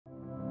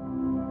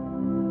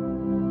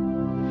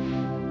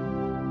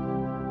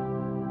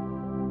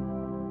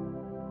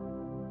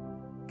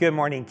Good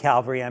morning,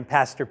 Calvary. I'm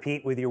Pastor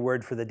Pete with your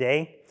word for the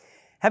day.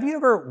 Have you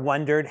ever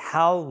wondered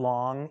how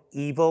long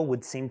evil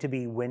would seem to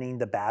be winning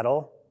the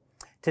battle?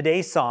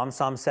 Today's Psalm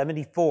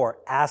 74,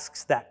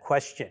 asks that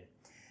question.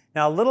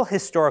 Now, a little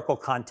historical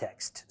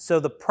context. So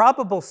the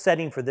probable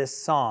setting for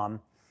this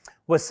psalm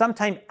was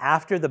sometime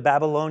after the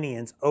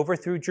Babylonians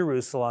overthrew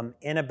Jerusalem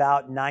in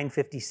about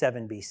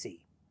 957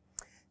 BC.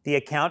 The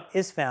account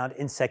is found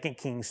in 2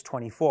 Kings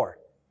 24.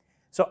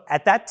 So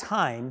at that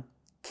time,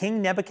 King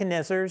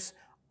Nebuchadnezzar's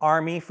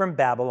army from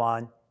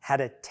Babylon had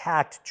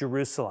attacked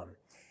Jerusalem,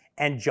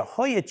 and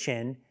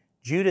Jehoiachin,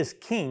 Judah's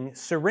king,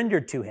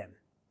 surrendered to him.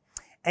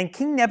 And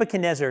King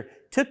Nebuchadnezzar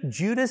took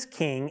Judah's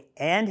king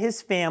and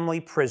his family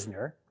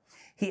prisoner.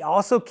 He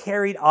also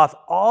carried off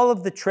all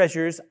of the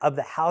treasures of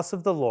the house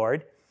of the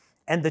Lord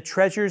and the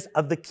treasures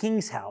of the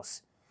king's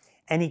house.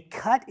 And he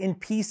cut in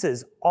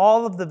pieces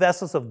all of the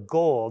vessels of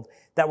gold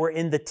that were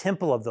in the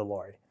temple of the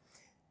Lord.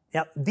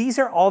 Now, these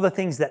are all the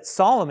things that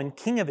Solomon,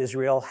 king of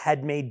Israel,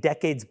 had made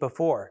decades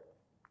before.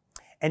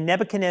 And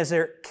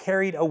Nebuchadnezzar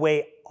carried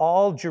away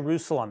all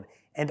Jerusalem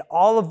and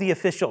all of the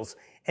officials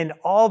and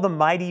all the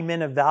mighty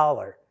men of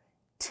valor,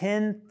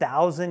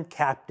 10,000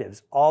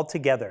 captives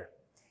altogether.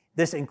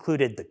 This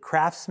included the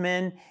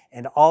craftsmen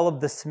and all of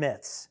the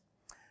smiths,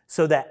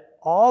 so that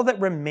all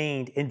that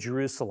remained in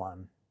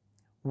Jerusalem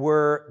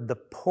were the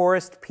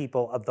poorest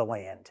people of the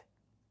land.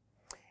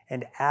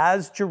 And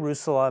as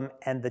Jerusalem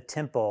and the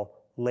temple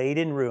laid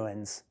in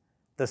ruins,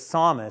 the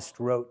psalmist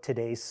wrote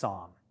today's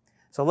psalm.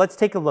 So let's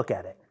take a look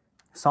at it.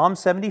 Psalm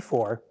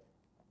 74,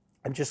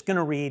 I'm just going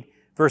to read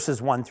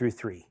verses 1 through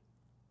 3.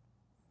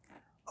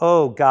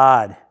 Oh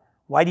God,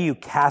 why do you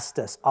cast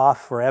us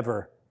off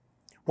forever?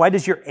 Why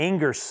does your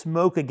anger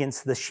smoke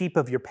against the sheep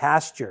of your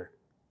pasture?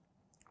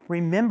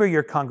 Remember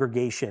your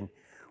congregation,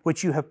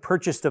 which you have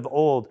purchased of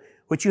old,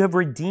 which you have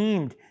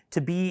redeemed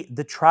to be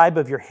the tribe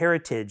of your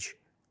heritage.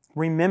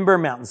 Remember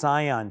Mount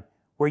Zion,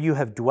 where you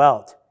have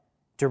dwelt.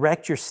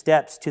 Direct your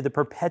steps to the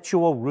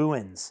perpetual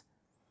ruins.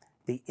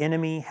 The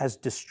enemy has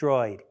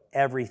destroyed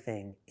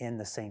everything in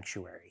the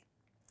sanctuary.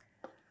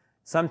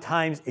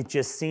 Sometimes it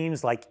just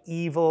seems like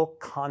evil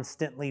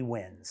constantly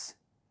wins.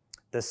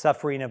 The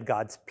suffering of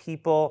God's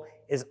people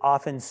is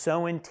often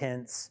so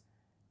intense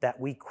that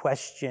we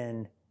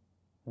question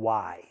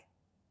why.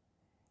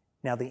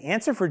 Now, the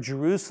answer for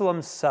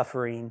Jerusalem's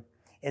suffering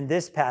in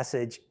this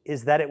passage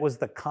is that it was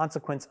the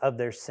consequence of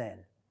their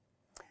sin.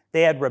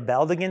 They had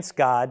rebelled against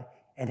God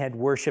and had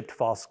worshipped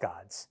false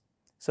gods.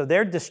 So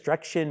their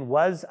destruction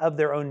was of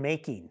their own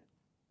making.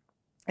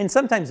 And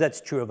sometimes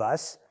that's true of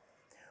us.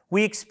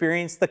 We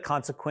experience the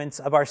consequence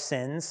of our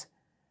sins,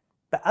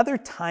 but other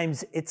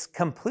times it's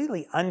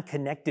completely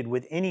unconnected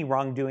with any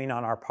wrongdoing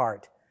on our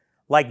part.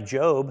 Like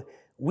Job,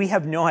 we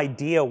have no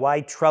idea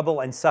why trouble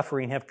and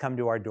suffering have come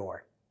to our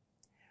door.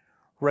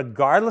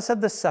 Regardless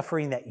of the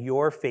suffering that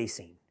you're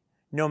facing,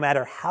 no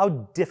matter how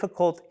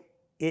difficult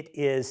it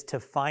is to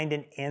find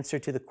an answer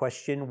to the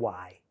question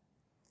why,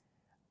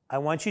 I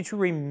want you to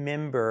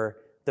remember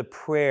the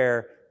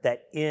prayer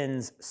that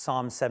ends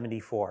Psalm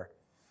 74.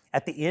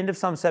 At the end of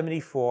Psalm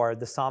 74,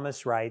 the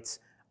psalmist writes,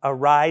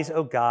 "Arise,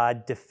 O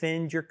God,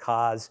 defend your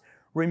cause.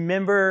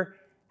 Remember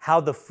how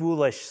the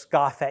foolish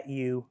scoff at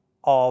you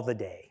all the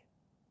day."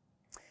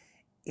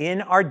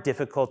 In our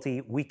difficulty,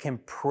 we can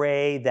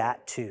pray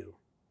that too.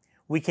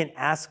 We can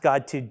ask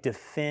God to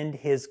defend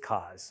his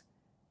cause.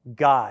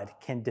 God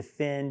can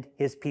defend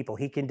his people.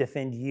 He can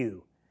defend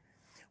you.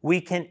 We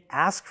can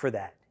ask for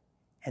that,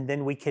 and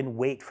then we can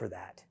wait for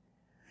that.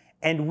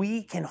 And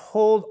we can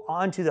hold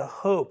on to the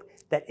hope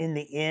that in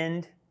the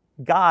end,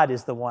 God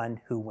is the one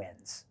who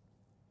wins.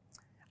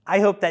 I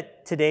hope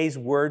that today's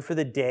word for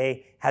the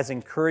day has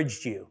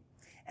encouraged you.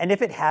 And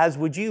if it has,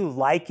 would you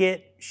like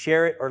it,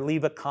 share it, or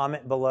leave a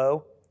comment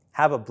below?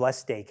 Have a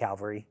blessed day,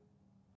 Calvary.